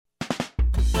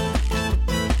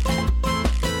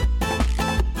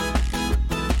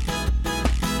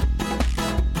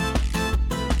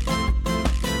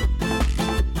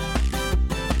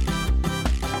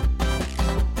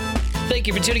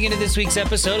Thank you for tuning into this week's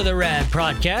episode of the RAD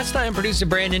Prodcast. I am producer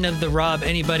Brandon of the Rob,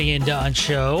 Anybody, and Don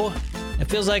show. It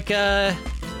feels like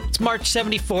it's March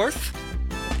 74th.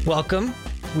 Welcome.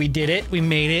 We did it. We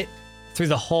made it through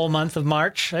the whole month of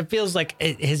March. It feels like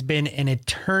it has been an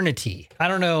eternity. I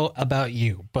don't know about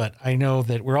you, but I know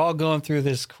that we're all going through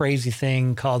this crazy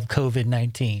thing called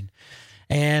COVID-19.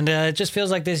 And it just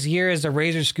feels like this year is a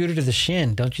razor scooter to the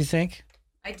shin, don't you think?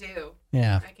 I do.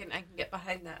 Yeah. I can get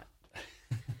behind that.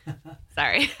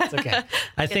 Sorry. It's okay.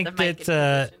 I think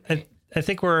that I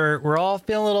think we're all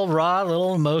feeling a little raw, a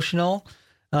little emotional.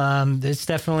 It's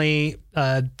definitely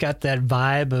got that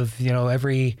vibe of,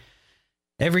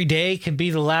 every day could be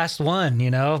the last one,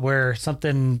 where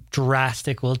something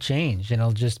drastic will change, and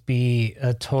it'll just be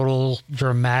a total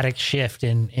dramatic shift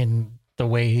in the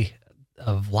way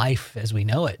of life as we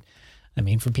know it. I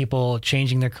mean, for people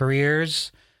changing their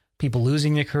careers, people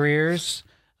losing their careers,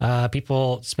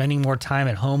 people spending more time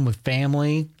at home with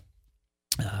family.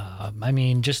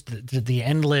 Just the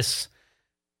endless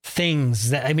things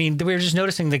that, we were just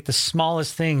noticing like the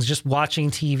smallest things, just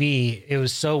watching TV. It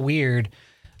was so weird,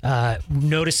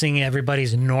 noticing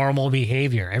everybody's normal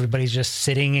behavior. Everybody's just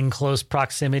sitting in close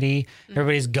proximity.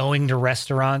 Everybody's going to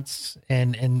restaurants,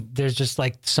 and there's just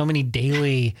like so many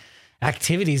daily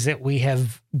activities that we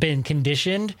have been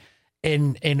conditioned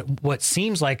in what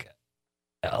seems like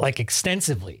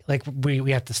extensively. Like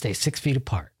we have to stay 6 feet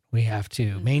apart. We have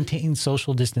to maintain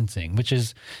social distancing, which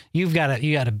is you got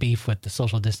a beef with the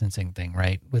social distancing thing,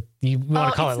 right? With you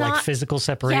want to call it like physical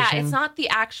separation. Yeah, it's not the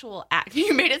actual act.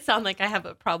 You made it sound like I have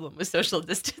a problem with social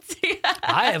distancing.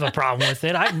 I have a problem with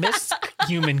it. I miss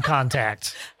human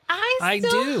contact. I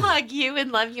do hug you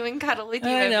and love you and cuddle with you.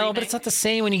 I know, every but it's not the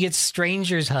same when you get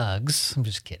strangers' hugs. I'm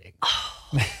just kidding. Oh,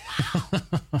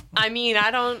 wow.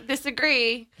 I don't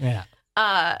disagree. Yeah.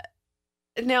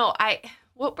 No,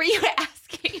 what were you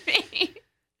asking me?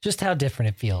 Just how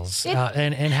different it feels,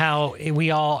 and how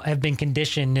we all have been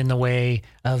conditioned in the way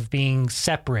of being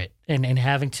separate and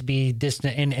having to be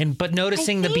distant, but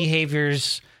noticing the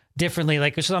behaviors differently,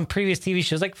 like it's on previous TV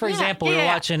shows. Like, for example, we were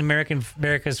watching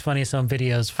America's Funniest Home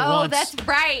Videos for once. Oh, that's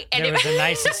right. And there was a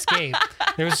nice escape.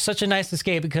 There was such a nice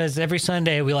escape because every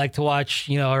Sunday we like to watch,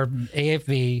 our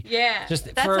AFV. Yeah. Just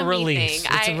for a release.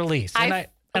 It's a release.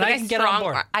 And I can get on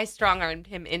board. I strong-armed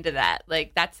him into that.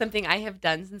 Like, that's something I have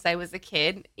done since I was a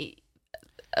kid.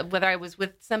 Whether I was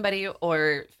with somebody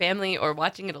or family or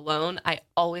watching it alone, I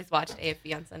always watched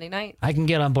AFB on Sunday night. I can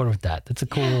get on board with that. That's a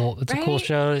cool. It's a cool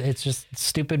show. It's just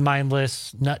stupid,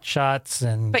 mindless nut shots,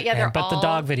 but the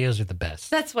dog videos are the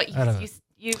best. That's what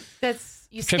you trips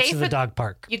stay to for the dog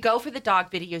park. You go for the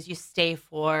dog videos. You stay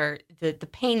for the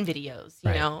pain videos.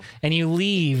 You know, and you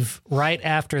leave right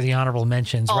after the honorable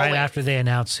mentions. Always. Right after they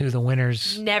announce who the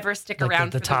winners. Never stick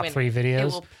around the for top the three videos. It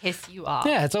will piss you off.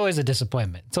 Yeah, it's always a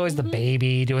disappointment. It's always the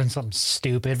baby doing something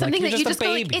stupid. Something like, that you just just a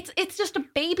go baby. like, it's just a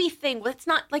baby thing. That's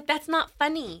not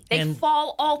funny. They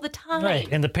fall all the time. Right,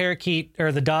 and the parakeet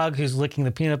or the dog who's licking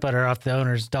the peanut butter off the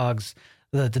owner's dog's.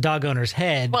 The dog owner's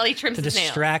head while he trims to his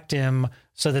distract him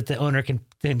so that the owner can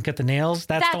then cut the nails.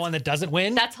 That's the one that doesn't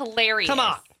win. That's hilarious. Come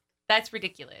on. That's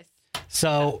ridiculous.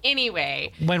 So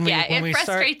anyway, it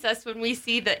frustrates us when we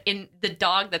see the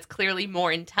dog that's clearly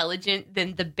more intelligent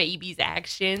than the baby's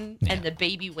action and the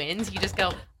baby wins. You just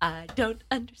go, I don't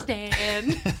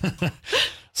understand.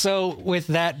 So with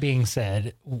that being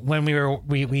said, when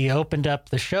we opened up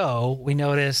the show, we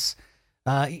notice.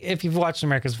 If you've watched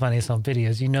America's Funniest Home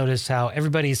Videos, you notice how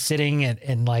everybody's sitting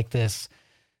in like this.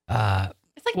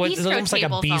 It's like it's almost like a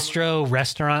bistro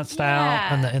restaurant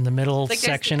style in the middle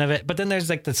section of it. But then there's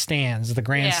like the stands, the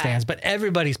grandstands. But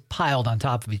everybody's piled on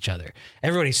top of each other.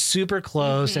 Everybody's super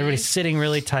close. Everybody's sitting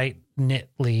really tight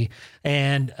knitly.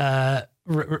 And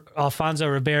Alfonso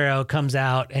Ribeiro comes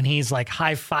out and he's like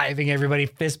high-fiving everybody,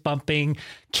 fist bumping,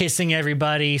 kissing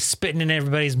everybody, spitting in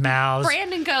everybody's mouths.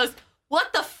 Brandon goes,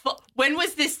 what the fuck? When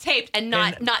was this taped? And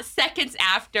not seconds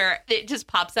after, it just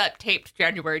pops up, taped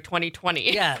January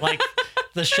 2020. Yeah, like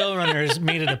the showrunners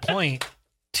made it a point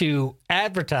to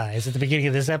advertise at the beginning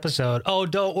of this episode, oh,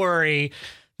 don't worry,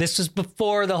 this was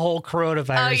before the whole coronavirus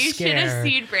scare. Oh, you should have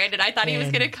seen Brandon. I thought he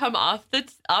was going to come off the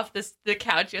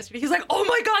couch yesterday. He's like, oh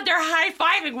my God, they're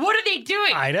high-fiving. What are they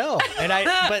doing? I know.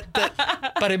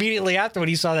 But immediately after when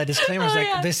he saw that disclaimer, I was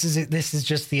like, this is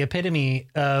just the epitome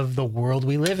of the world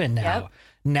we live in now. Yep.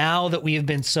 Now that we have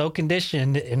been so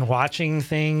conditioned in watching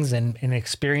things and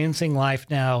experiencing life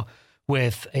now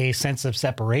with a sense of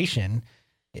separation,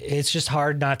 it's just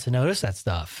hard not to notice that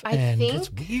stuff.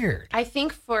 It's weird. I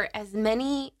think for as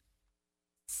many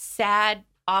sad,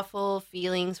 awful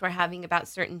feelings we're having about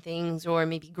certain things, or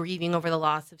maybe grieving over the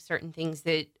loss of certain things,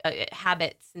 that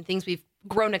habits and things we've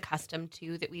grown accustomed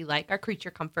to, that we like our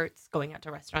creature comforts, going out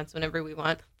to restaurants whenever we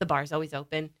want. The bar's always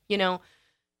open, Starbucks.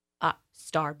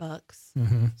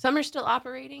 Mm-hmm. Some are still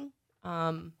operating.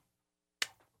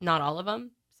 Not all of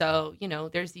them. So,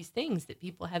 there's these things that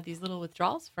people have these little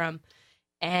withdrawals from.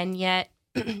 And yet,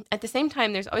 at the same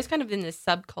time, there's always kind of been this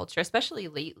subculture, especially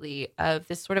lately, of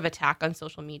this sort of attack on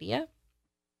social media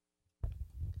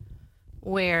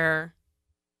where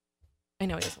I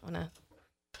know he doesn't want to.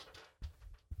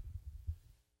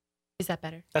 Is that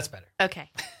better? That's better. Okay.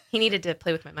 He needed to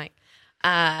play with my mic.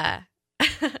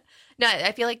 No,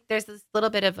 I feel like there's this little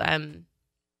bit of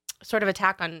sort of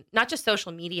attack on not just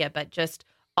social media, but just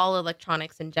all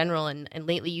electronics in general. And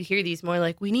lately you hear these more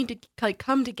like, we need to like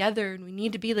come together and we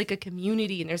need to be like a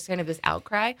community. And there's kind of this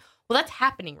outcry. Well, that's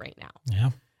happening right now.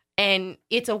 Yeah. And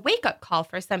it's a wake up call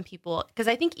for some people, because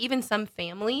I think even some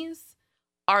families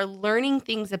are learning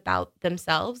things about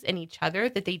themselves and each other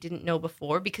that they didn't know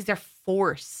before because they're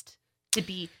forced to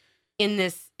be in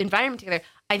this environment together.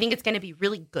 I think it's going to be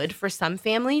really good for some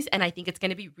families, and I think it's going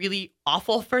to be really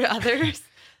awful for others.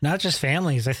 Not just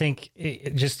families. I think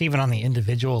just even on the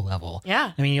individual level.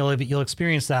 Yeah. I mean, you'll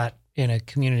experience that in a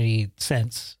community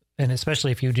sense, and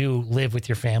especially if you do live with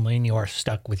your family and you are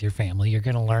stuck with your family, you're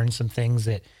going to learn some things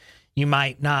that you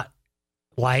might not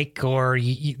like, or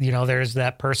there's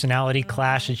that personality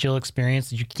clash that you'll experience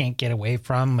that you can't get away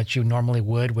from, but you normally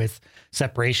would with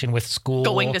separation, with school,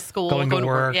 going to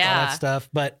work, yeah, all that stuff.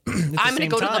 But I'm going to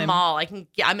go to the mall. I'm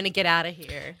going to get out of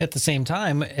here. At the same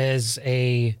time,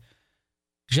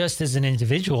 just as an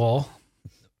individual,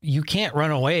 you can't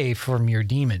run away from your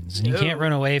demons, and you can't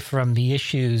run away from the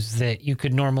issues that you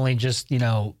could normally just,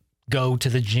 go to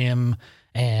the gym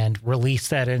and release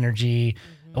that energy.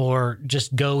 Or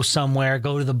just go somewhere,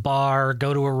 go to the bar,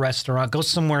 go to a restaurant, go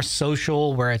somewhere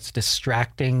social where it's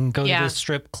distracting, go to the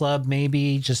strip club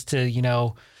maybe, just to,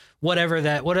 whatever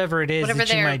it is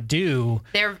that you might do.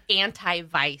 They're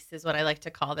anti-vice is what I like to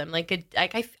call them.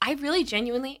 I really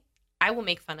genuinely, I will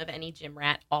make fun of any gym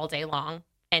rat all day long.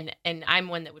 And I'm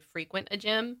one that would frequent a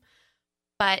gym.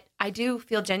 But I do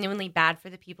feel genuinely bad for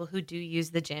the people who do use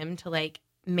the gym to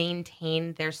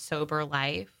maintain their sober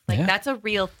life. That's a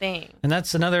real thing. And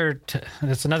that's another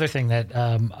thing that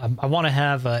I want to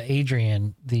have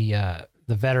Adrian, the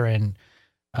veteran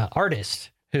artist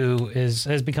who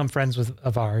has become friends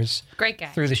of ours. Great guy.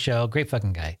 Through the show. Great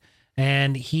fucking guy.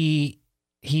 And he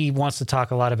wants to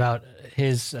talk a lot about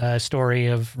his story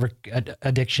of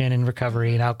addiction and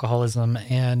recovery and alcoholism.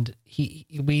 And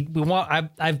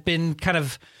I've been kind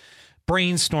of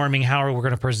brainstorming how we're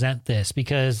going to present this,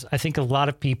 because I think a lot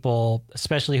of people,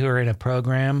 especially who are in a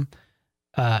program,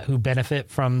 who benefit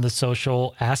from the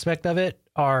social aspect of it,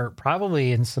 are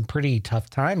probably in some pretty tough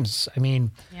times. I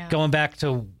mean, going back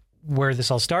to where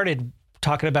this all started,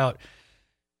 talking about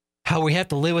how we have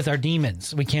to live with our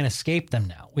demons. We can't escape them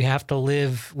now. We have to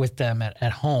live with them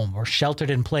at home. We're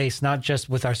sheltered in place, not just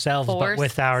with ourselves, but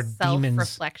with our demons.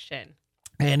 Self-reflection.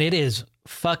 And it is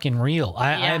fucking real.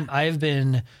 I've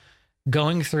been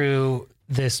going through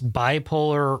this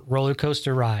bipolar roller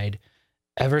coaster ride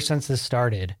ever since this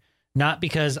started. Not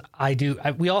because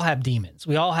we all have demons.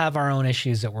 We all have our own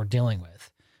issues that we're dealing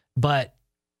with. But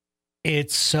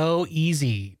it's so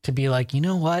easy to be like, you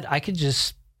know what? I could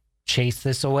just chase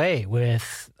this away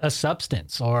with a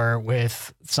substance or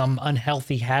with some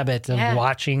unhealthy habit of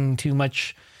watching too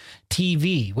much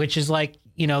TV, which is the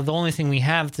only thing we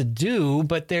have to do,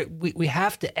 but we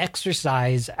have to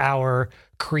exercise our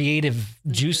creative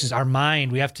juices, our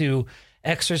mind. We have to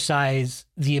exercise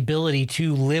the ability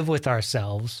to live with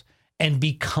ourselves and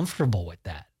be comfortable with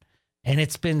that. And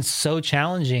it's been so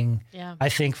challenging, I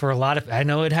think, for I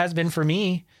know it has been for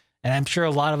me, and I'm sure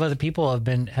a lot of other people have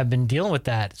been dealing with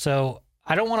that. So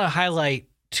I don't want to highlight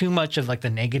too much of the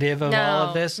negative of all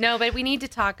of this. No, but we need to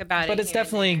talk about it. But it's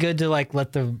definitely good to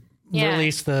let the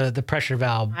release the pressure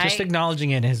valve. Just acknowledging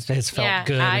it has felt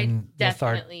good. I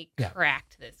definitely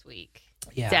cracked this week.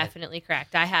 Yeah. Definitely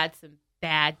cracked. I had some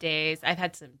bad days. I've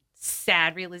had some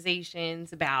sad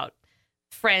realizations about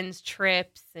friends'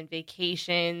 trips and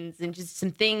vacations and just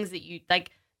some things that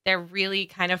they're really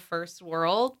kind of first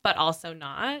world, but also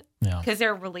not, because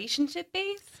they're relationship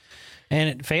based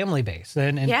and family based.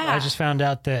 And I just found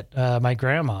out that my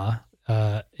grandma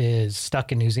is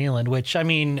stuck in New Zealand, which, I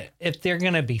mean, if they're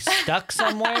going to be stuck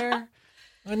somewhere,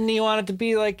 wouldn't you want it to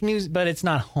be like news? But it's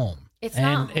not home. It's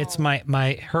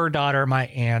her daughter, my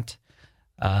aunt,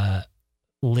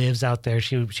 lives out there.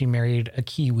 She married a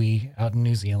Kiwi out in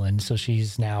New Zealand, so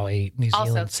she's now a New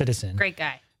Zealand citizen. Great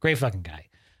guy. Great fucking guy.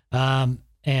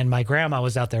 And my grandma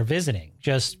was out there visiting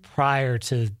just prior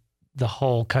to the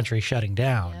whole country shutting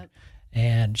down. Yep.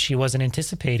 and she wasn't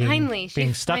anticipating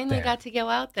being stuck finally there. got to go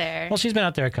out there. Well, she's been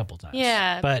out there a couple times.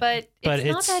 Yeah, but it's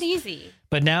not that easy.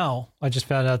 But now, I just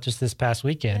found out just this past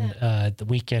weekend, the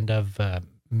weekend of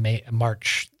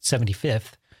March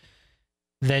 75th,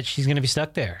 that she's going to be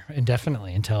stuck there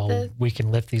indefinitely until we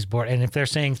can lift these borders. And if they're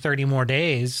saying 30 more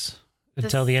days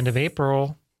until the end of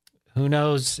April, who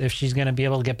knows if she's going to be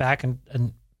able to get back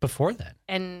and before then.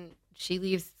 And she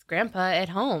leaves Grandpa at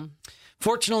home.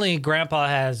 Fortunately, Grandpa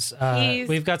has,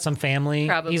 we've got some family.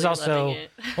 He's also,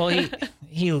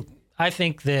 I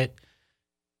think that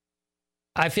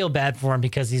I feel bad for him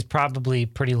because he's probably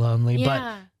pretty lonely,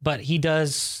 but he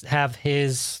does have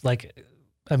his like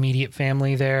immediate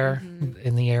family there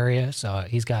in the area. So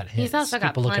he's got his He's also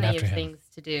got plenty of things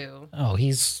to do. Oh, he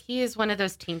is one of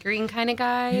those tinkering kind of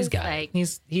guys.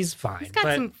 He's fine. He's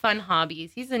got some fun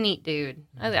hobbies. He's a neat dude.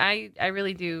 I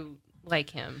really do like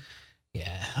him.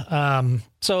 Yeah.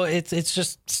 So it's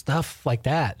just stuff like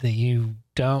that you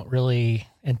don't really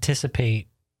anticipate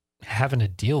having to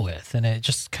deal with, and it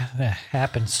just kind of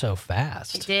happened so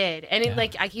fast. It did. And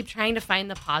I keep trying to find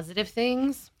the positive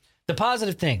things. The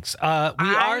positive things. We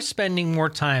are spending more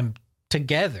time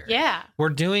together. Yeah. We're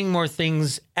doing more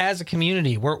things as a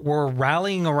community. We're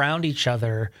rallying around each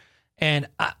other, and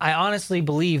I honestly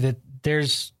believe that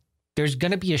there's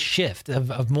going to be a shift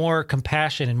of more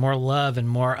compassion and more love and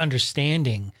more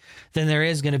understanding than there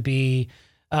is going to be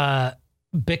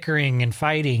bickering and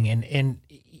fighting. And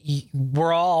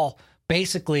we're all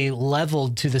basically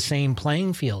leveled to the same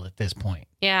playing field at this point.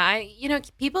 Yeah.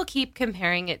 People keep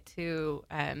comparing it to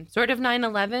sort of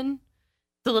 9/11.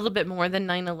 It's a little bit more than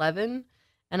 9/11.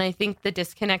 And I think the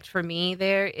disconnect for me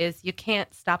there is you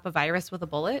can't stop a virus with a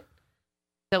bullet.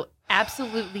 So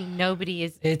absolutely nobody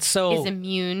is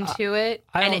immune to it.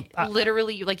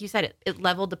 Literally, like you said, it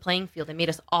leveled the playing field. It made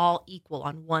us all equal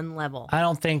on one level. I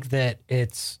don't think that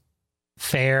it's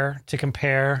fair to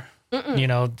compare,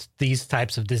 these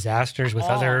types of disasters with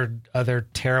other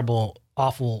terrible,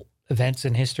 awful events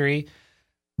in history.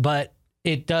 But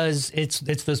it does, it's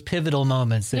those pivotal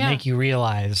moments that make you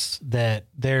realize that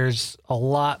there's a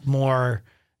lot more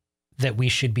that we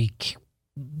should be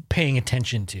paying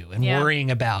attention to and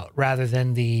worrying about, rather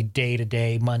than the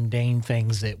day-to-day mundane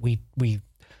things that we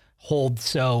hold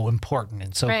so important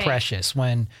and so precious.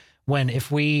 When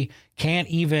if we can't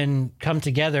even come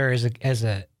together as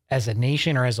a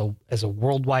nation or as a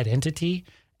worldwide entity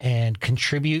and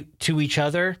contribute to each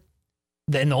other,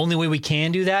 then the only way we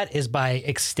can do that is by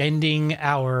extending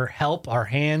our help, our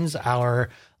hands, our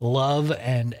love,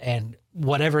 and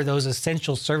whatever those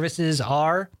essential services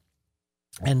are.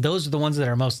 And those are the ones that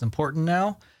are most important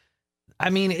now. I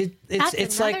mean,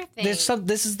 it's like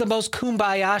this is the most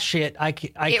kumbaya shit I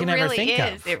can ever think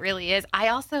of. It really is. I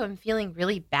also am feeling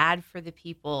really bad for the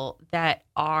people that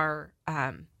are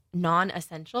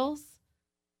non-essentials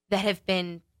that have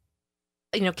been,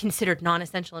 considered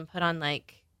non-essential and put on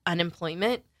like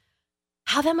unemployment.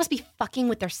 How that must be fucking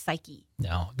with their psyche.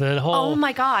 No, the whole. Oh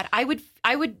my God, I would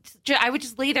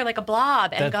just lay there like a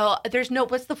blob and go,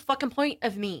 what's the fucking point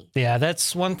of me? Yeah,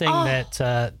 that's one thing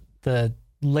that the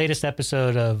latest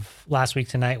episode of Last Week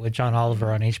Tonight with John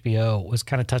Oliver on HBO was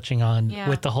kind of touching on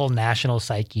with the whole national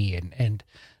psyche, and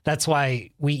that's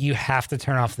why you have to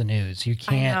turn off the news. You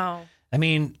can't. I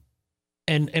mean,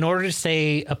 in order to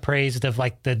stay appraised of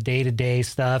like the day-to-day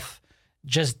stuff,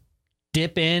 just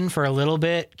dip in for a little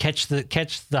bit, catch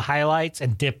the highlights,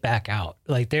 and dip back out.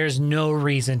 Like, there's no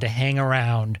reason to hang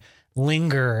around,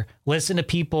 linger, listen to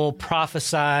people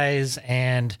prophesize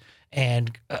and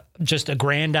just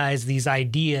aggrandize these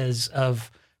ideas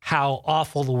of how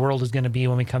awful the world is going to be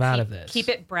when we come out of this. Keep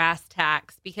it brass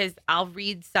tacks, because I'll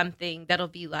read something that'll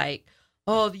be like,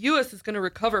 oh, the U.S. is going to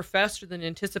recover faster than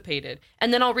anticipated.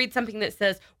 And then I'll read something that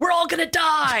says, we're all going to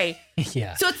die.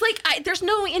 Yeah. So it's like, there's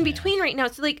no in between right now.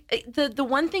 So like the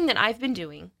one thing that I've been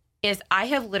doing is I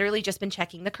have literally just been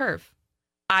checking the curve.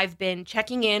 I've been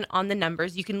checking in on the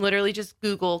numbers. You can literally just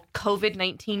Google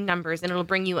COVID-19 numbers and it'll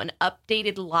bring you an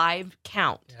updated live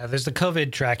count. Yeah, there's the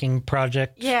COVID tracking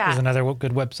project. Yeah. There's another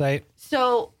good website.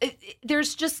 So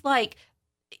there's just like,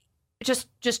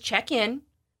 just check in,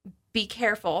 be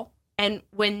careful. And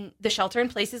when the shelter in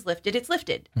place is lifted, it's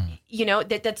lifted.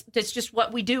 That's just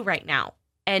what we do right now,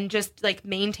 and just like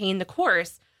maintain the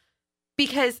course,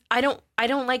 because I don't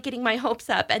like getting my hopes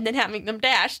up and then having them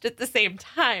dashed at the same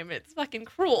time. It's fucking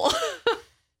cruel.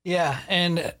 Yeah,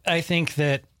 and I think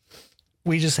that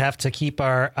we just have to keep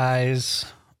our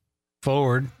eyes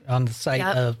forward on the site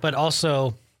of, but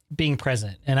also being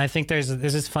present. And I think there's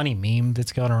this funny meme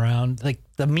that's going around. Like,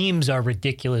 the memes are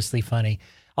ridiculously funny.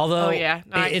 Although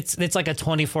it's like a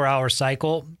 24-hour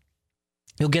cycle.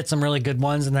 you'll get some really good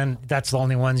ones, and then that's the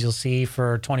only ones you'll see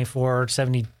for 24,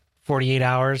 70, 48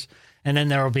 hours. And then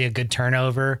there will be a good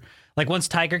turnover. Like once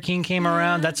Tiger King came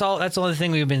around, that's the only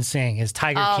thing we've been seeing is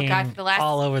Tiger King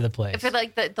all over the place. For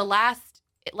like the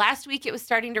last week, it was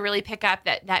starting to really pick up.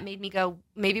 That made me go,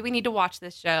 maybe we need to watch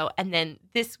this show. And then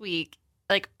this week,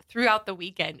 like throughout the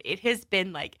weekend, it has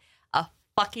been like a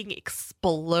fucking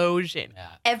explosion. Yeah.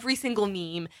 Every single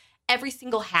meme, every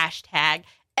single hashtag,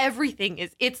 everything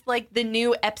it's like the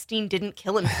new Epstein didn't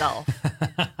kill himself.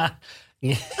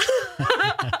 Yeah.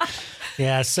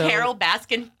 Yeah. So Carol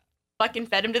Baskin fucking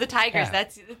fed him to the tigers. Yeah.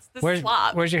 It's the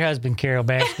slop. Where's your husband, Carol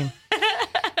Baskin?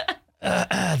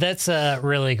 That's a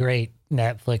really great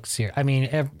Netflix series. I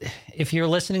mean, if you're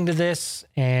listening to this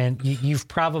and you've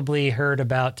probably heard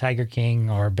about Tiger King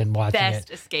or been watching Best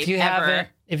it. escape ever.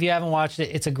 If you haven't watched it,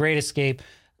 it's a great escape.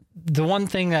 The one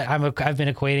thing that I've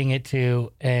been equating it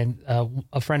to, and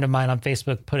a friend of mine on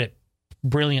Facebook put it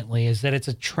brilliantly, is that it's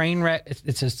a train wreck.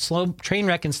 It's a slow train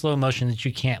wreck in slow motion that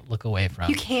you can't look away from.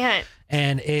 You can't.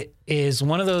 And it is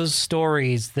one of those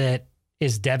stories that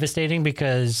is devastating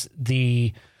because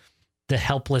the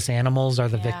helpless animals are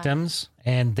the victims,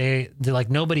 and they're like,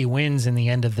 nobody wins in the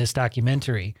end of this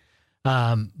documentary.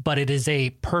 But it is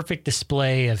a perfect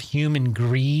display of human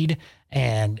greed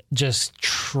and just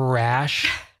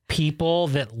trash people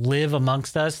that live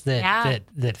amongst us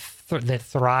that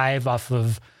thrive off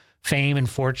of fame and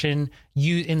fortune,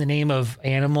 in the name of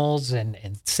animals and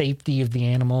safety of the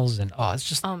animals. And it's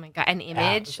just, oh my God, an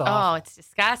image. It's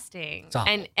disgusting.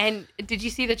 It's and did you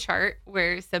see the chart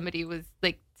where somebody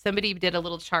did a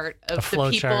little chart of the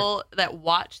people that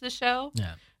watch the show?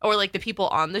 Yeah. Or like the people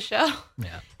on the show.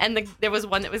 Yeah. And there was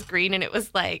one that was green, and it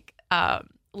was like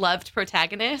loved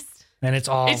protagonist. And it's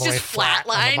the just way flat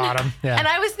on the bottom. Yeah. And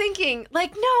I was thinking,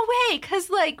 like, no way,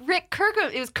 because like Rick Kirkham,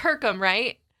 it was Kirkham,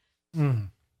 right? Mm.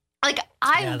 Like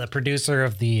the producer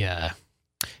of the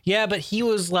but he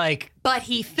was like, but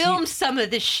he filmed some of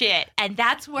the shit, and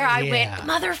that's where I went,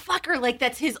 motherfucker, like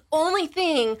that's his only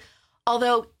thing.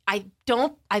 Although I'm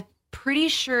pretty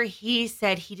sure he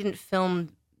said he didn't film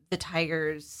the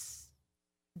tigers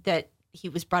that he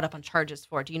was brought up on charges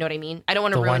for. Do you know what I mean? I don't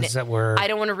want to ruin it. I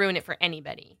don't want to ruin it for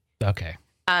anybody. Okay.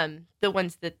 The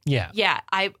ones that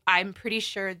I'm pretty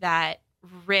sure that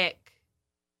Rick,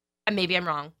 and maybe I'm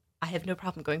wrong. I have no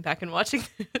problem going back and watching.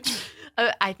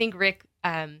 I think Rick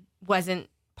wasn't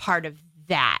part of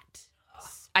that.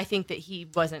 I think that he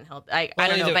wasn't helped. I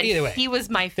don't know, but he was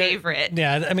my favorite.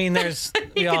 I mean,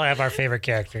 we all have our favorite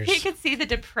characters. He could see the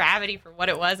depravity for what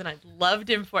it was, and I loved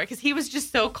him for it because he was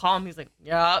just so calm. He's like,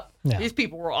 yep, these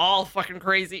people were all fucking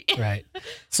crazy. Right.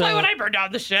 So why would I burn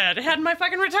down the shed? It had my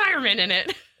fucking retirement in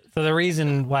it. So the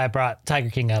reason why I brought Tiger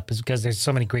King up is because there's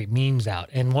so many great memes out,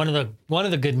 and one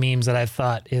of the good memes that I've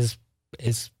thought is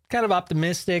kind of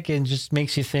optimistic and just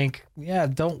makes you think,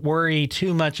 don't worry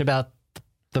too much about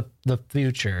the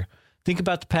future. Think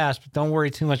about the past, but don't worry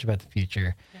too much about the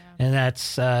future. Yeah. And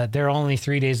that's there are only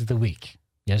 3 days of the week: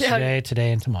 yesterday,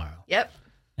 today, and tomorrow. Yep.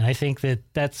 And I think that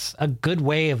that's a good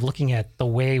way of looking at the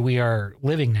way we are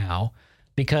living now,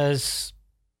 because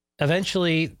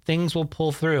eventually things will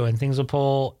pull through and things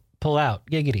will pull out,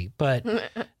 giggity. But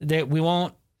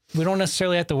we don't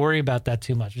necessarily have to worry about that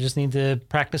too much. We just need to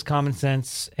practice common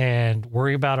sense and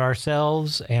worry about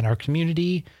ourselves and our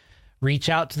community. Reach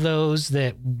out to those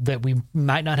that we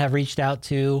might not have reached out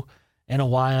to in a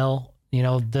while. You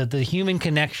know, the human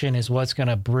connection is what's going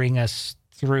to bring us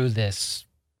through this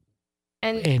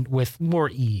and with more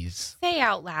ease. Say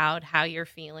out loud how you're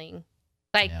feeling.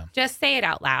 Just say it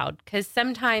out loud, because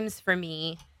sometimes for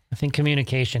me, I think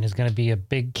communication is going to be a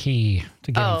big key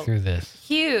to getting through this.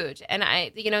 Huge. And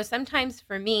sometimes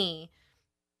for me,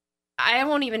 I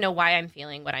won't even know why I'm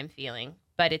feeling what I'm feeling,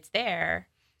 but it's there.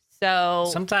 So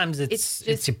sometimes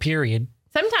it's a period.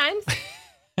 Sometimes.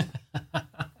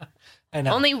 I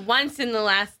know. Only once in the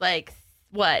last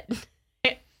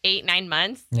 8-9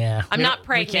 months. Yeah. I'm not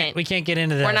pregnant. We can't get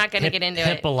into that. We're not going to get into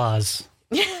HIPAA laws.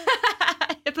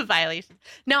 HIPAA violations.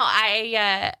 No,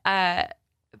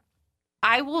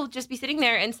 I will just be sitting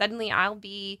there, and suddenly I'll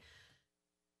be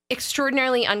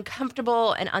extraordinarily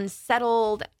uncomfortable and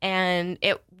unsettled. And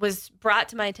it was brought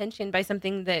to my attention by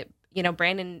something that,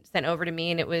 Brandon sent over to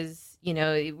me. And it was,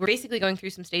 we're basically going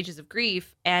through some stages of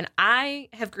grief. And I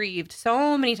have grieved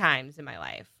so many times in my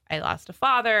life. I lost a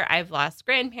father. I've lost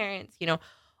grandparents,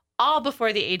 all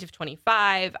before the age of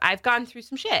 25. I've gone through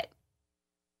some shit.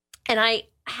 And I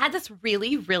had this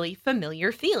really, really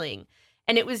familiar feeling.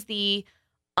 And it was the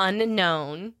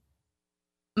unknown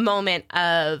moment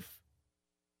of,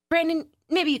 Brandon,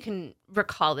 maybe you can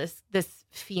recall this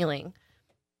feeling.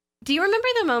 Do you remember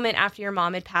the moment after your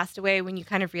mom had passed away when you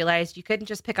kind of realized you couldn't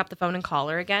just pick up the phone and call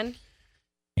her again?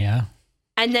 Yeah.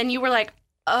 And then you were like,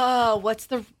 oh,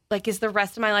 is the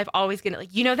rest of my life always going to,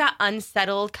 like, you know, that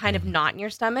unsettled kind of knot in your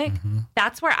stomach? Mm-hmm.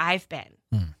 That's where I've been.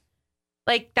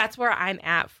 Like, that's where I'm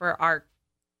at for our,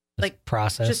 like,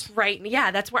 process. Just right.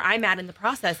 Yeah, that's where I'm at in the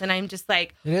process. And I'm just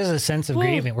like. It is a sense of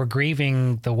grieving. We're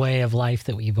grieving the way of life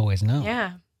that we've always known.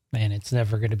 Yeah. And it's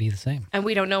never going to be the same. And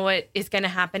we don't know what is going to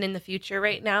happen in the future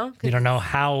right now. We don't know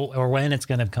how or when it's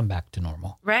going to come back to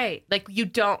normal. Right. Like, you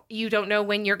don't know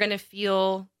when you're going to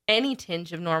feel any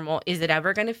tinge of normal. Is it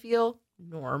ever going to feel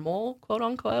normal, quote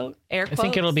unquote, air quotes? I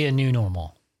think it'll be a new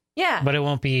normal. Yeah. But it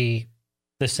won't be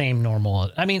the same normal.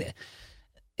 I mean,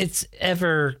 it's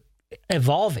ever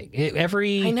evolving.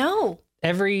 I know.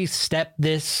 Every step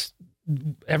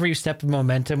of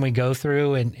momentum we go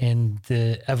through and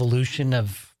the evolution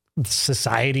of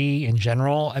society in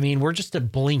general. I mean, we're just a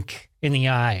blink in the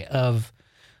eye of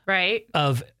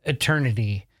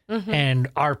eternity and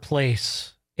our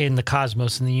place in the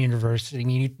cosmos and the universe.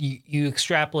 And you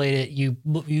extrapolate it, you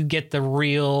get the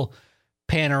real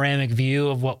panoramic view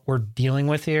of what we're dealing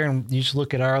with here, and you just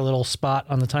look at our little spot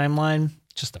on the timeline,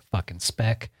 just a fucking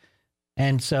speck.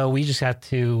 And so we just have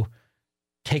to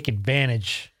take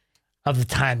advantage of the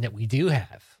time that we do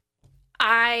have.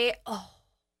 I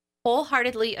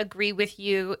wholeheartedly agree with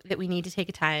you that we need to take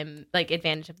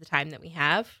advantage of the time that we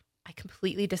have. I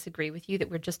completely disagree with you that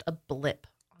we're just a blip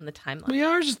on the timeline. We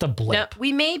are just a blip. No,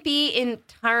 we may be in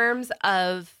terms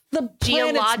of the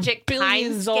geologic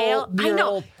time scale. I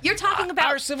know. You're talking about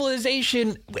our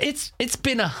civilization. It's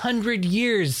been 100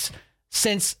 years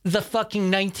since the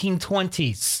fucking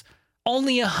 1920s.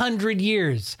 Only 100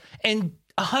 years. And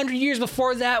 100 years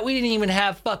before that, we didn't even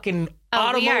have fucking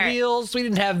automobiles. We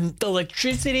didn't have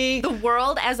electricity. The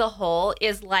world as a whole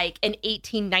is like an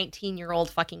 18, 19-year-old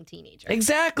fucking teenager.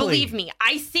 Exactly. Believe me,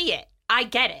 I see it. I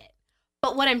get it.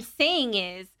 But what I'm saying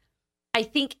is, I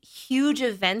think huge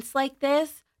events like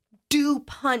this do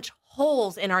punch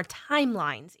holes in our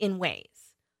timelines in ways.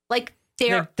 Like,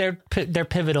 they're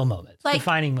pivotal moments, like,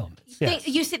 defining moments.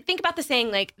 Think about the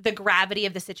saying, like, the gravity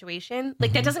of the situation.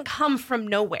 Like, that doesn't come from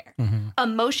nowhere.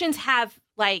 Emotions have,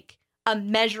 like, a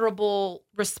measurable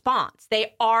response.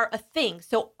 They are a thing.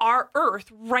 So our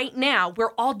Earth right now,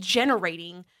 we're all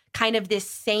generating kind of this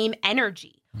same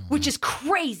energy, which is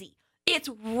crazy. It's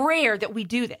rare that we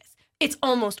do this. It's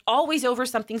almost always over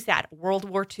something sad. World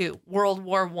War II, World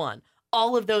War I,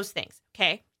 all of those things.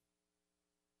 Okay.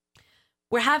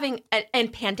 We're having,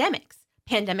 and pandemics.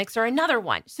 Pandemics are another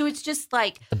one. So it's just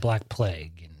like the Black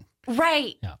Plague.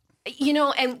 Right. Yeah. You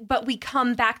know, but we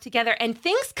come back together and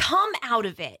things come out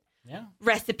of it. Yeah.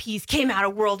 Recipes came out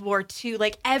of World War II.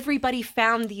 Like, everybody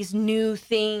found these new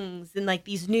things and like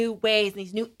these new ways and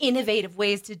these new innovative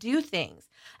ways to do things.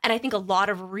 And I think a lot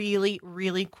of really,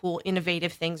 really cool,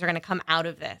 innovative things are going to come out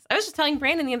of this. I was just telling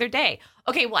Brandon the other day,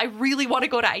 okay, well, I really want to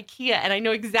go to IKEA and I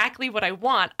know exactly what I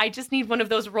want. I just need one of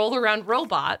those roll around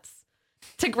robots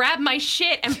to grab my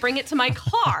shit and bring it to my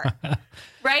car.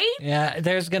 Right? Yeah,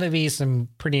 there's going to be some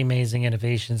pretty amazing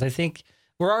innovations. I think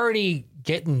we're already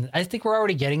getting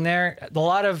there. A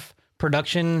lot of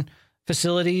production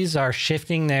facilities are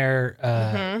shifting their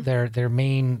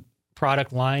main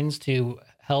product lines to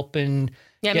help in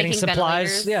getting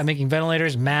supplies. Yeah, making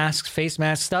ventilators, masks, face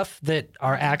masks, stuff that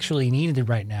are actually needed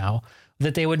right now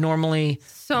that they would normally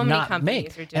not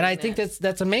make. And I think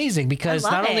that's amazing because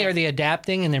not only are they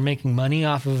adapting and they're making money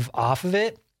off of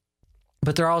it,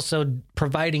 but they're also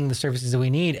providing the services that we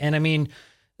need. And I mean,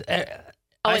 and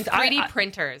 3D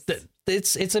printers.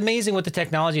 It's amazing what the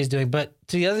technology is doing. But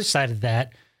to the other side of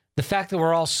that, the fact that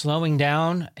we're all slowing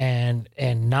down and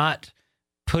not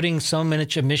putting so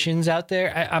much emissions out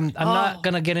there. I'm not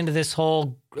going to get into this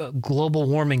whole global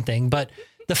warming thing, but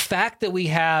the fact that we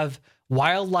have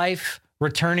wildlife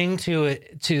returning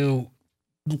to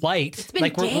light, it's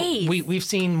been days. We've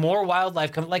seen more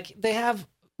wildlife come. Like, they have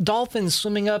dolphins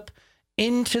swimming up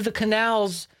into the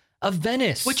canals of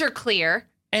Venice, which are clear,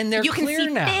 and they're clear now.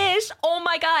 You can see fish. Oh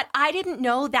my God, I didn't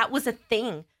know that was a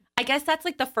thing. I guess that's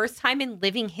like the first time in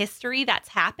living history that's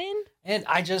happened. And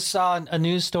I just saw a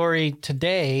news story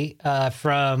today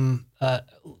from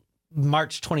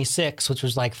March 26, which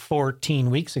was like 14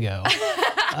 weeks ago.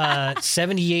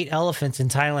 78 elephants in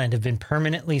Thailand have been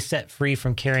permanently set free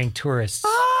from carrying tourists.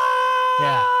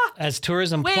 Yeah. As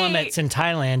tourism plummets in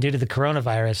Thailand due to the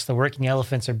coronavirus, the working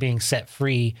elephants are being set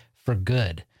free for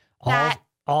good.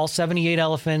 All 78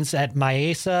 elephants at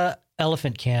Maesa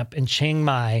Elephant Camp in Chiang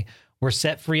Mai were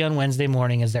set free on Wednesday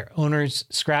morning as their owners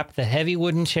scrapped the heavy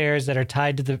wooden chairs that are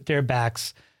tied to their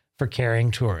backs for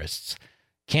carrying tourists.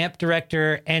 Camp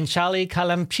director Anchali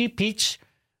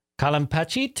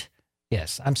Kalampachit.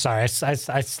 Yes, I'm sorry.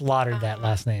 I slaughtered that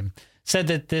last name. Said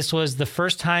that this was the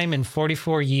first time in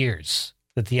 44 years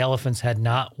that the elephants had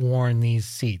not worn these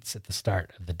seats at the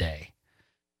start of the day.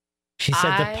 She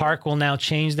said the park will now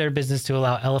change their business to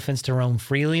allow elephants to roam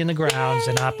freely in the grounds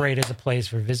and operate as a place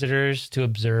for visitors to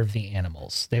observe the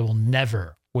animals. They will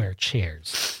never wear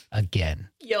chairs again.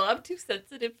 Yo, I'm too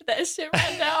sensitive for that shit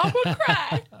right now. I'm gonna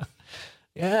cry.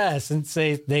 Yeah, since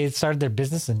they started their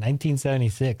business in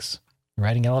 1976.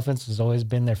 Riding elephants has always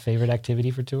been their favorite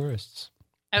activity for tourists.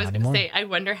 I was going to say, I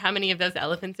wonder how many of those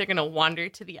elephants are going to wander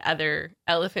to the other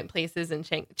elephant places in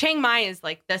Chiang Mai is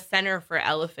like the center for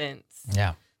elephants.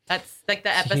 Yeah. That's like the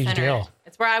It's a huge epicenter. deal.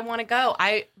 It's where I want to go.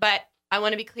 But I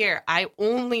want to be clear. I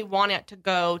only want it to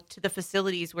go to the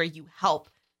facilities where you help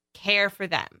care for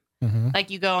them. Mm-hmm. Like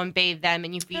you go and bathe them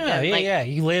and you feed them. Yeah.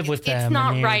 You live with them. It's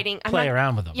not and you riding. Play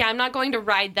around with them. Yeah, I'm not going to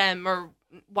ride them or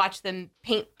watch them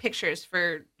paint pictures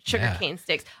for sugarcane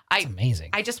sticks. It's amazing.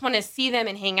 I just want to see them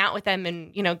and hang out with them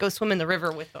and, go swim in the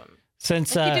river with them.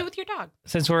 Since like you do with your dog.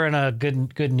 Since we're in a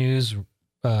good news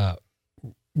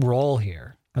roll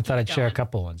here, I thought I'd share a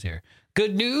couple ones here.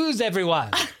 Good news,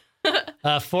 everyone.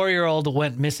 A 4-year-old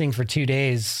went missing for 2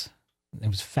 days. It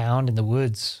was found in the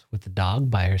woods with the dog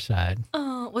by her side.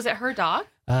 Oh, was it her dog?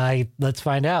 Let's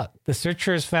find out. The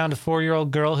searchers found a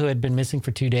 4-year-old girl who had been missing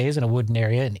for 2 days in a wooded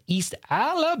area in East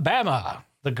Alabama.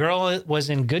 The girl was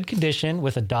in good condition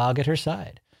with a dog at her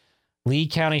side. Lee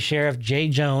County Sheriff Jay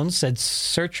Jones said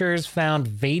searchers found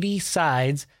Vady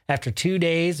sides after 2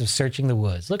 days of searching the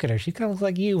woods. Look at her. She kind of looks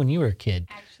like you when you were a kid.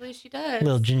 Actually, she does.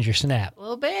 Little ginger snap. A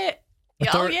little bit.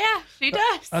 Oh, yeah, she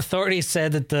does. Authorities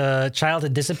said that the child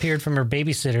had disappeared from her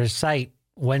babysitter's sight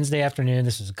Wednesday afternoon.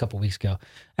 This was a couple weeks ago.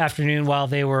 Afternoon while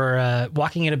they were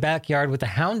walking in a backyard with a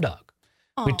hound dog.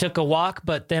 Aww. We took a walk,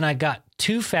 but then I got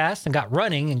too fast and got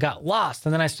running and got lost.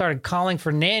 And then I started calling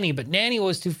for Nanny, but Nanny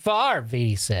was too far,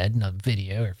 Vady said in a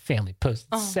video her family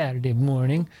posted Saturday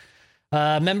morning.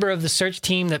 A member of the search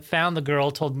team that found the girl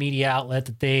told media outlet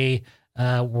that they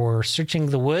were searching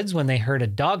the woods when they heard a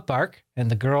dog bark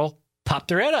and the girl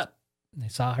popped her head up. They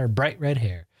saw her bright red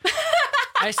hair.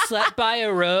 I slept by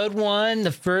a road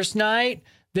the first night.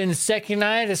 Then the second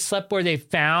night, I slept where they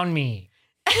found me.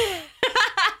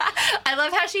 I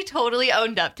love how she totally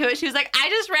owned up to it. She was like, I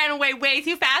just ran away way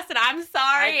too fast and I'm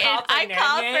sorry. I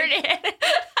called for Nan.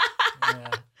 Yeah,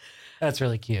 that's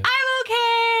really cute. I'm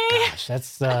okay. Gosh,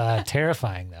 that's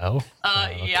terrifying, though.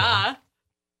 Okay. Yeah.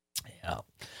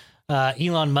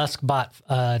 Elon Musk bought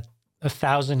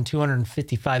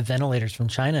 1,255 ventilators from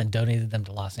China and donated them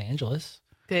to Los Angeles.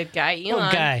 Good guy, Elon.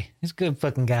 Good guy. He's a good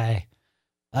fucking guy.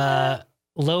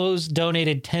 Lowe's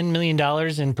donated $10 million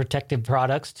in protective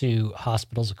products to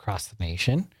hospitals across the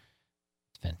nation.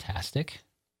 It's fantastic.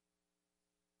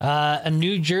 A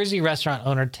New Jersey restaurant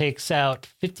owner takes out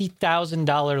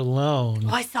 $50,000 loan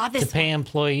I saw this to pay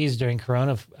employees during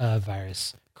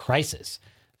coronavirus crisis.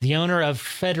 The owner of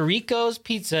Federico's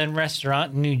Pizza and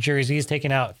Restaurant in New Jersey is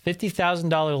taking out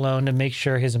 $50,000 loan to make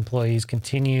sure his employees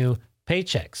continue getting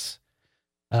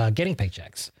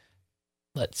paychecks.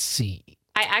 Let's see.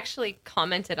 I actually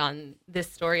commented on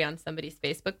this story on somebody's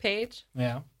Facebook page.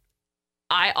 Yeah.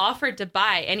 I offered to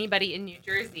buy anybody in New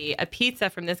Jersey a pizza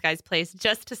from this guy's place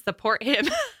just to support him.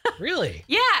 Really?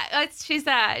 Yeah. She's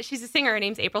a singer. Her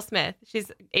name's April Smith.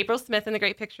 She's April Smith in The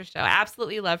Great Picture Show. I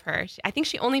absolutely love her. I think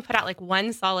she only put out like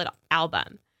one solid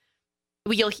album.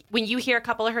 When you hear a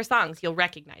couple of her songs, you'll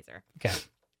recognize her. Okay.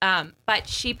 But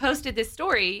she posted this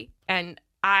story and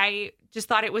I just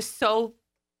thought it was so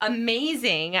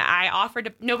amazing. I offered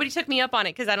to, nobody took me up on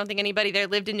it because I don't think anybody there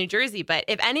lived in New Jersey. But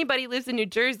if anybody lives in New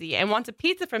Jersey and wants a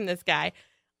pizza from this guy,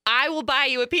 I will buy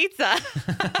you a pizza.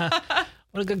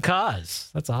 What a good cause.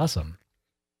 That's awesome.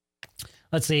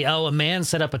 Let's see. A man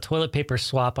set up a toilet paper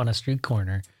swap on a street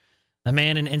corner. A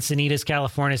man in Encinitas,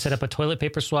 California set up a toilet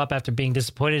paper swap after being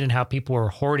disappointed in how people were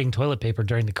hoarding toilet paper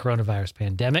during the coronavirus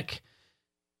pandemic.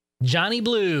 Johnny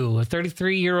Blue, a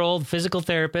 33-year-old physical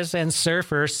therapist and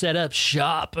surfer, set up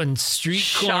shop on street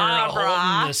corner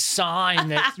holding the sign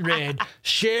that read,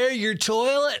 "Share your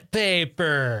toilet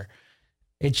paper."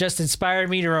 It just inspired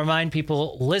me to remind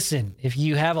people, listen, if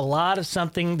you have a lot of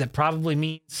something, that probably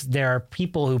means there are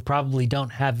people who probably don't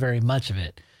have very much of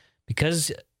it.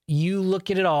 Because you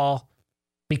look at it all,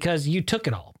 because you took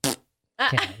it all.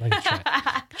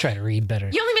 Try to read better.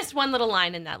 You only missed one little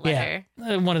line in that letter.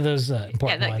 Yeah, one of those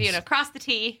important ones. Cross the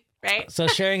T, right? So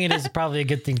sharing it is probably a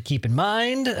good thing to keep in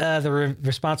mind. The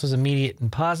response was immediate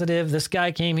and positive. This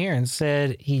guy came here and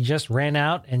said he just ran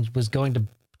out and was going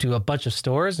to a bunch of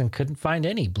stores and couldn't find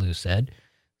any, Blue said.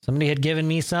 Somebody had given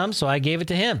me some, so I gave it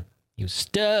to him. He was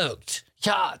stoked.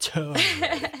 Yeah, totally.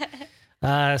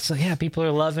 So yeah, people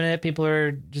are loving it. People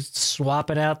are just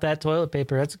swapping out that toilet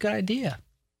paper. That's a good idea.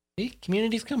 See,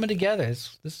 community's coming together.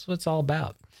 This is what it's all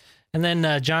about. And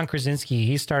then John Krasinski,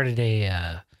 he started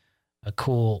a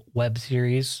cool web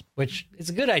series, which is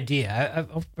a good idea.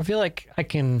 I feel like I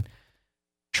can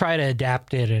try to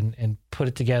adapt it and put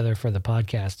it together for the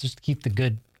podcast, just to keep the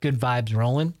good vibes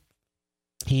rolling.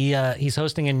 He's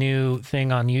hosting a new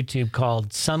thing on YouTube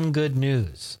called Some Good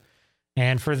News.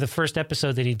 And for the first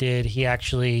episode that he did, he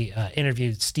actually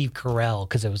interviewed Steve Carell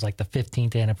because it was like the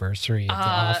 15th anniversary of The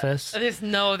Office. There's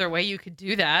no other way you could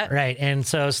do that. Right. And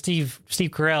so Steve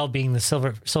Carell, being the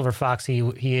silver fox he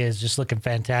is, just looking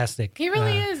fantastic. He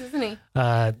really is, isn't he?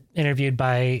 Interviewed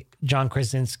by John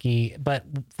Krasinski. But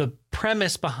the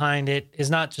premise behind it is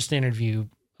not just to interview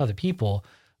other people,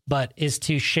 but is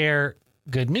to share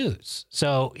good news.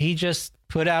 So he just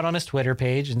put out on his Twitter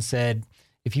page and said,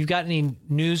 if you've got any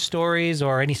news stories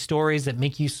or any stories that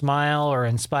make you smile or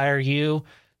inspire you,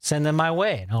 send them my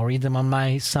way, and I'll read them on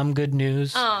my Some Good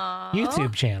News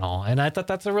YouTube channel. And I thought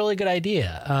that's a really good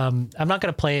idea. I'm not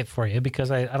going to play it for you because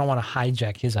I don't want to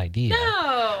hijack his idea.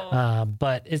 No.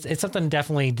 But it's something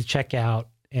definitely to check out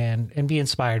and be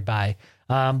inspired by.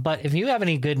 But if you have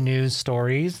any good news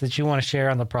stories that you want to share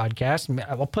on the podcast,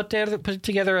 I'll put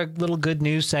together a little good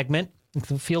news segment,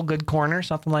 a feel good corner,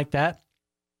 something like that,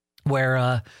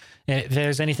 where if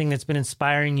there's anything that's been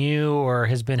inspiring you or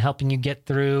has been helping you get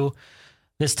through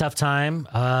this tough time,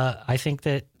 I think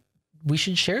that we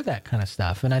should share that kind of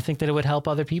stuff. And I think that it would help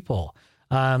other people.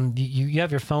 You have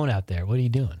your phone out there. What are you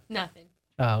doing? Nothing.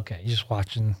 Oh, okay. You're just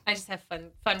watching. I just have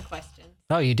fun questions.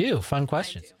 Oh, you do? Fun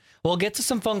questions. do. Well, get to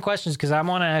some fun questions because I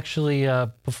want to actually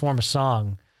perform a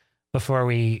song before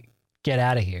we get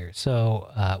out of here.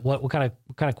 So what kind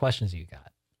of questions do you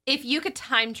got? If you could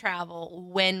time travel,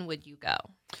 when would you go?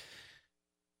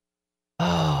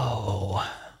 Oh,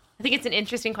 I think it's an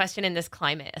interesting question in this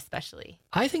climate, especially.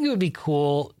 I think it would be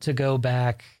cool to go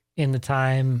back in the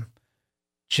time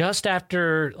just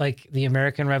after like the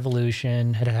American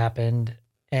Revolution had happened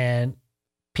and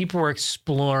people were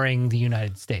exploring the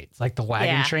United States, like the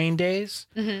wagon train days.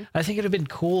 Mm-hmm. I think it'd have been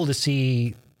cool to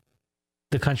see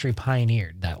the country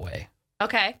pioneered that way.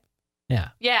 Okay. Yeah.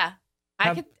 Yeah.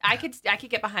 I could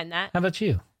get behind that. How about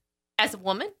you? As a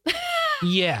woman?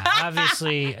 Yeah,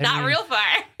 obviously. Not I mean, real far.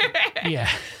 Yeah.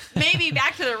 Maybe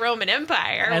back to the Roman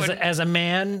Empire. As a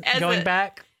man going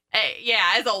back?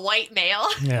 Yeah, as a white male.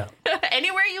 Yeah.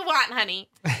 Anywhere you want, honey.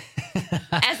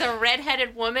 As a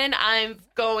redheaded woman, I'm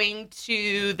going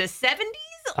to the 70s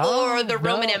or the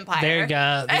Roman Empire. There you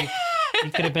go.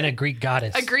 You could have been a Greek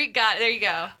goddess. A Greek god. There you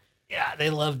go. Yeah, they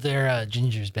loved their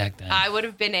gingers back then. I would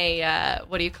have been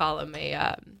what do you call them?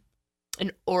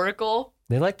 An oracle.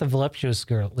 They like the voluptuous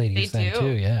ladies then too.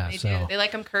 Yeah, they do. They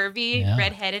like them curvy,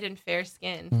 redheaded, and fair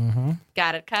skinned. Mm-hmm.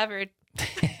 Got it covered.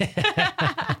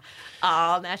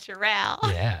 All natural.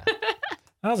 Yeah,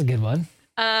 that was a good one.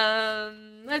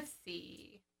 Let's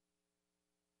see.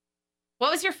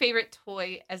 What was your favorite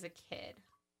toy as a kid?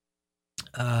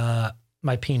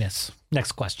 My penis.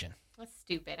 Next question. That's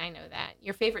stupid. I know that.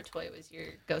 Your favorite toy was your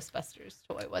Ghostbusters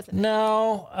toy, wasn't it?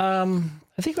 No.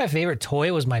 I think my favorite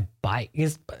toy was my bike.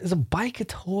 Is a bike a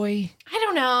toy? I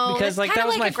don't know. Because it's that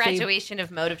was my a graduation of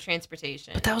mode of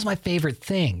transportation. But that was my favorite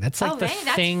thing. That's like the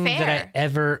thing that I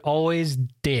ever always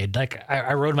did. Like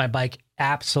I rode my bike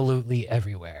absolutely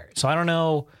everywhere. So I don't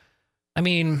know. I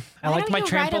mean, I liked my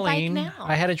trampoline. Now?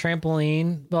 I had a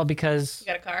trampoline. Well, because you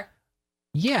got a car?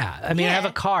 Yeah. I mean, I have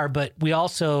a car, but we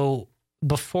also,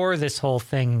 before this whole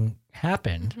thing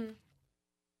happened,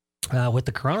 with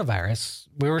the coronavirus,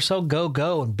 we were so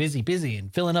go and busy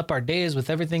and filling up our days with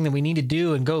everything that we need to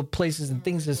do and go places and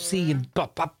things to see and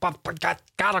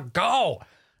gotta go.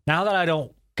 Now that I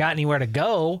don't got anywhere to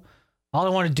go, all I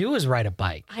want to do is ride a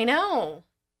bike. I know.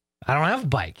 I don't have a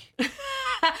bike. You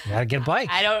gotta get a bike.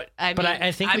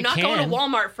 I think I'm not going to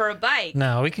Walmart for a bike.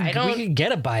 No, we can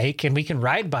get a bike and we can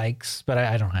ride bikes, but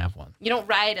I don't have one. You don't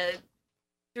ride a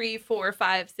 $3,000, $4,000,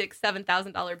 $5,000, $6,000,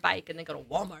 $7,000 bike and then go to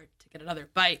Walmart to get another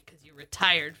bike because you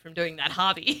retired from doing that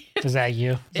hobby. Is that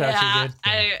you? Is that what you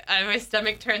did? Yeah. My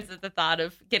stomach turns at the thought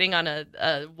of getting on a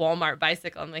Walmart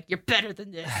bicycle. I'm like, you're better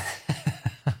than this.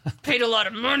 Paid a lot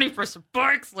of money for some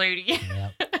bikes, lady.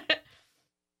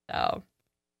 Yep.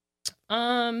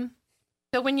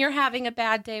 So when you're having a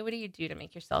bad day, what do you do to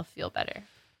make yourself feel better?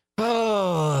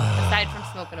 Oh. Aside from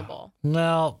smoking a bowl.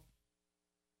 No.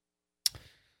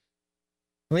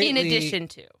 In addition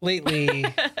to. Lately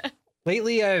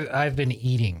I've been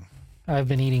eating. I've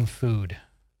been eating food,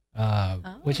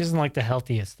 which isn't like the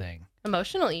healthiest thing.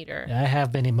 Emotional eater. I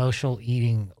have been emotional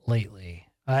eating lately.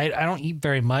 I don't eat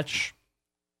very much,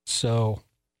 so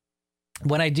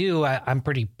when I do, I'm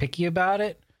pretty picky about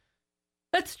it.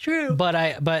 That's true. But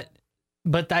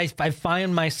I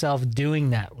find myself doing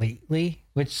that lately,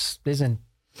 which isn't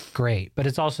great. But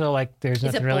it's also like there's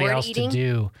nothing really else eating? to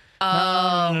do.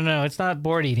 Oh, No. It's not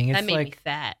bored eating. It's that made like me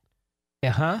fat.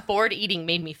 Uh-huh. Bored eating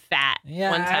made me fat Yeah,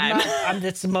 one time.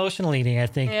 it's emotional eating, I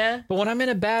think. Yeah. But when I'm in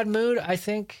a bad mood, I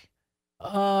think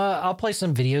I'll play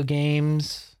some video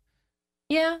games.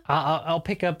 Yeah. I'll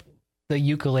pick up the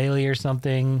ukulele or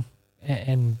something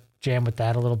and jam with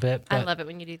that a little bit. I love it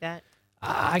when you do that.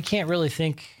 I can't really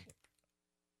think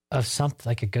of something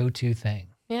like a go-to thing.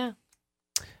 Yeah.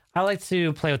 I like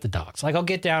to play with the dogs. Like I'll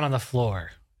get down on the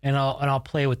floor and I'll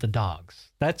play with the dogs.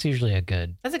 That's usually a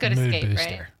good That's a good mood escape, booster.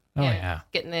 right? Oh yeah.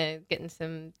 Getting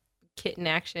some kitten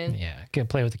action. Yeah, can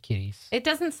play with the kitties. It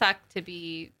doesn't suck to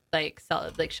be like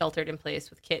sheltered in place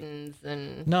with kittens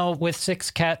and No, with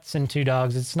 6 cats and 2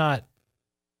 dogs, it's not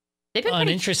they've been pretty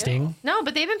uninteresting. chill. No,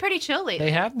 but they've been pretty chill lately.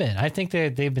 They have been. I think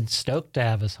they've been stoked to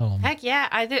have us home. Heck yeah.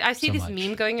 I see So this much.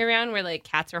 meme going around where like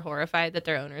cats are horrified that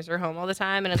their owners are home all the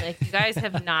time. And I'm like, you guys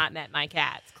have not met my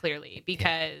cats, clearly,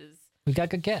 because We got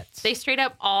good cats. they straight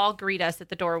up all greet us at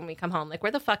the door when we come home. Like,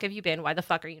 where the fuck have you been? Why the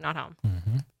fuck are you not home?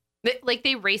 Mm-hmm.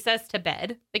 They race us to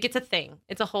bed. Like, it's a thing.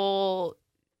 It's a whole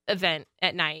event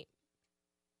at night.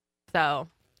 So,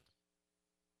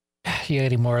 You got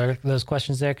any more of those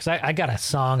questions there? Because I got a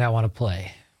song I want to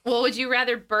play. well, would you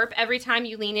rather burp every time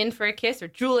you lean in for a kiss or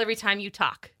drool every time you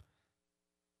talk?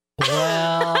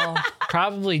 Well,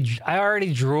 probably. I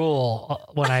already drool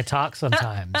when I talk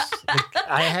sometimes. Like,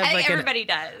 I have I think like everybody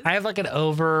does. I have like an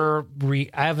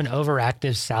I have an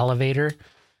overactive salivator.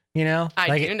 You know,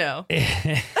 I do know.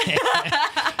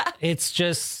 It's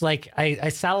just like I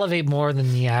salivate more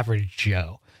than the average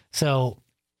Joe. So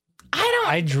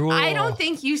I drool. I don't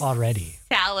think you already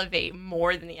salivate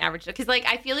more than the average, because like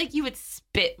I feel like you would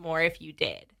spit more if you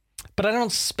did. But I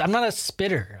don't. I'm not a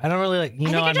spitter. I don't really like.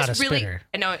 I'm not a spitter.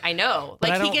 I know. But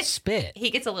Like I don't spit.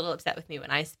 He gets a little upset with me when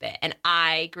I spit, and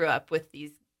I grew up with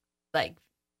these like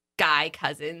guy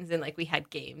cousins, and like we had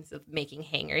games of making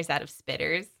hangers out of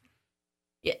spitters.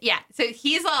 Yeah. So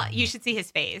he's all. You should see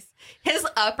his face. His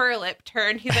upper lip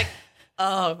turned. He's like,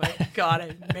 "Oh my god,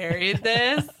 I married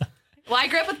this." Well, I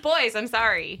grew up with boys. I'm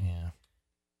sorry. Yeah,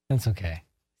 that's okay.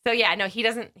 So yeah, no, he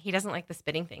doesn't like the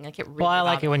spitting thing. Like it really Well, I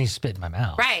like it bothers when you spit in my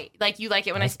mouth. Right. Like you like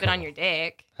it when That's I spit on cool. your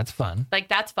dick. That's fun. Like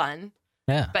that's fun.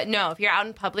 Yeah. But no, if you're out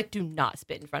in public, do not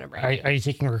spit in front of Brandon. Are you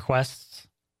taking requests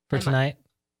for Am I? tonight?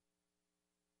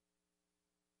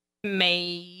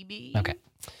 Maybe. Okay.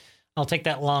 I'll take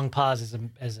that long pause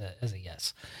as a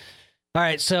yes. All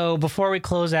right. So before we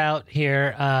close out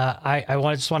here, I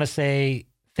just want to say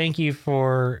thank you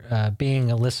for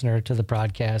being a listener to the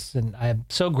broadcast, and I'm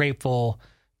so grateful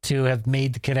to have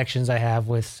made the connections I have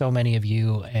with so many of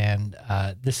you. And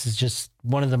this is just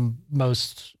one of the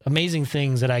most amazing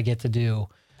things that I get to do,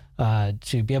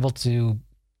 to be able to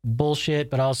bullshit,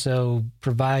 but also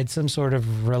provide some sort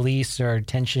of release or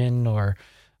attention or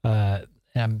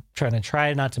I'm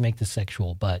try not to make this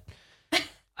sexual, but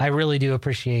I really do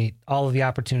appreciate all of the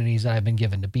opportunities that I've been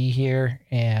given to be here.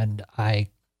 And I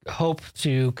hope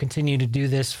to continue to do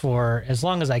this for as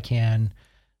long as I can.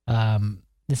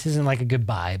 This isn't like a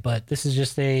goodbye, but this is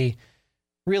just a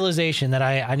realization that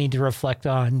I need to reflect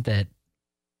on, that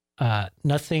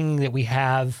nothing that we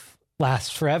have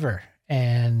lasts forever.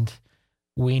 And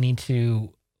we need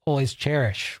to always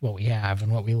cherish what we have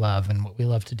and what we love and what we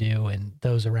love to do and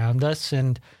those around us.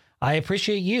 And I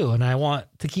appreciate you, and I want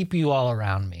to keep you all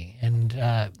around me. And,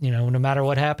 no matter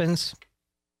what happens,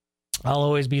 I'll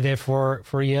always be there for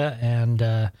you. And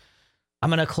I'm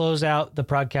going to close out the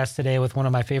podcast today with one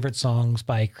of my favorite songs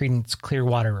by Creedence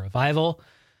Clearwater Revival.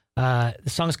 The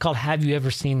song is called Have You Ever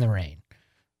Seen the Rain?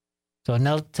 So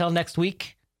until next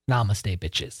week, namaste,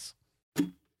 bitches.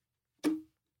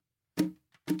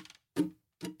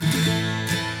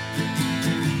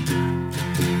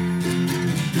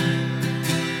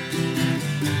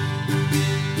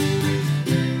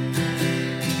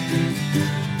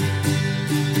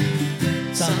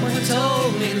 Someone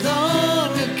told me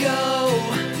long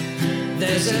ago,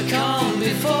 there's a calm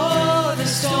before the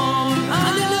storm. I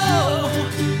know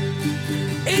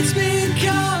it's been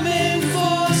coming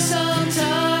for some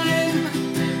time.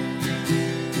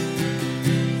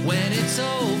 When it's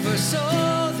over,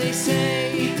 so they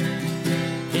say,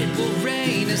 it will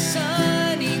rain a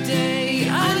sunny day.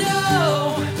 I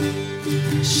know,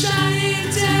 shining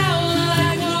down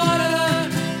like water.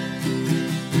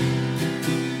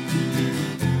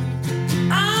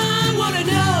 I wanna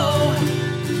know,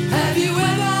 have you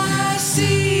ever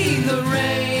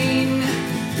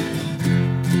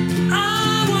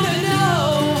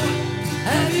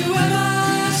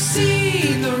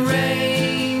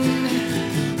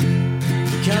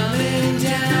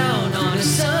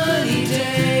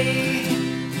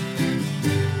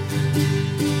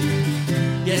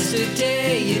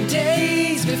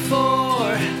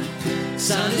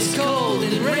sun is cold.